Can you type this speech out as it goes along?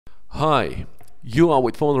Hi, you are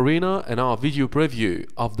with Phone Arena and our video preview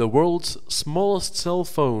of the world's smallest cell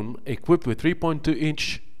phone equipped with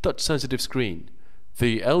 3.2-inch touch-sensitive screen,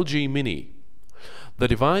 the LG Mini. The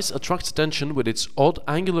device attracts attention with its odd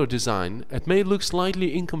angular design and may look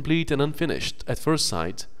slightly incomplete and unfinished at first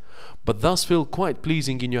sight, but does feel quite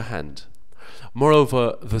pleasing in your hand.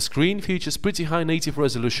 Moreover, the screen features pretty high native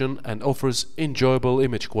resolution and offers enjoyable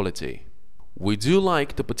image quality. We do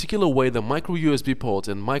like the particular way the micro USB port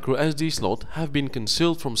and micro SD slot have been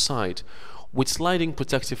concealed from sight with sliding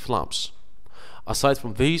protective flaps. Aside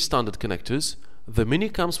from these standard connectors, the Mini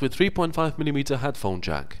comes with 3.5mm headphone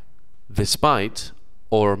jack. Despite,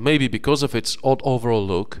 or maybe because of its odd overall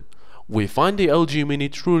look, we find the LG Mini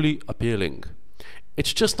truly appealing.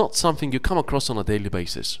 It's just not something you come across on a daily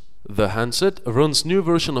basis. The handset runs new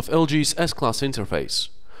version of LG's S-Class interface.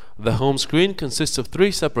 The home screen consists of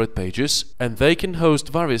 3 separate pages, and they can host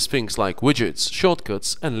various things like widgets,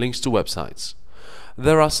 shortcuts and links to websites.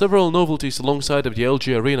 There are several novelties alongside of the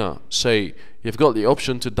LG Arena. Say, you've got the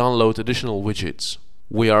option to download additional widgets.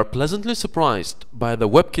 We are pleasantly surprised by the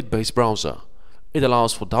WebKit-based browser. It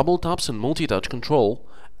allows for double taps and multi-touch control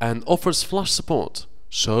and offers flash support,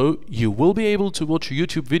 so you will be able to watch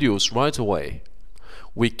YouTube videos right away.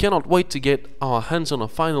 We cannot wait to get our hands on a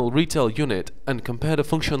final retail unit and compare the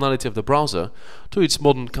functionality of the browser to its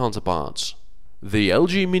modern counterparts. The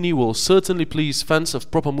LG Mini will certainly please fans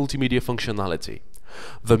of proper multimedia functionality.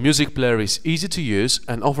 The music player is easy to use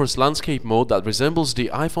and offers landscape mode that resembles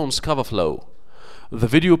the iPhone's cover flow. The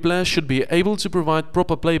video player should be able to provide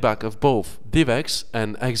proper playback of both DivX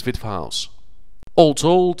and XVID files. All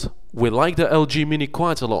told, we like the LG Mini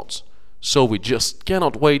quite a lot, so we just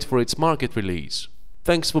cannot wait for its market release.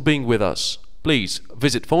 Thanks for being with us. Please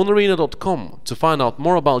visit phonearena.com to find out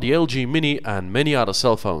more about the LG Mini and many other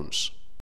cell phones.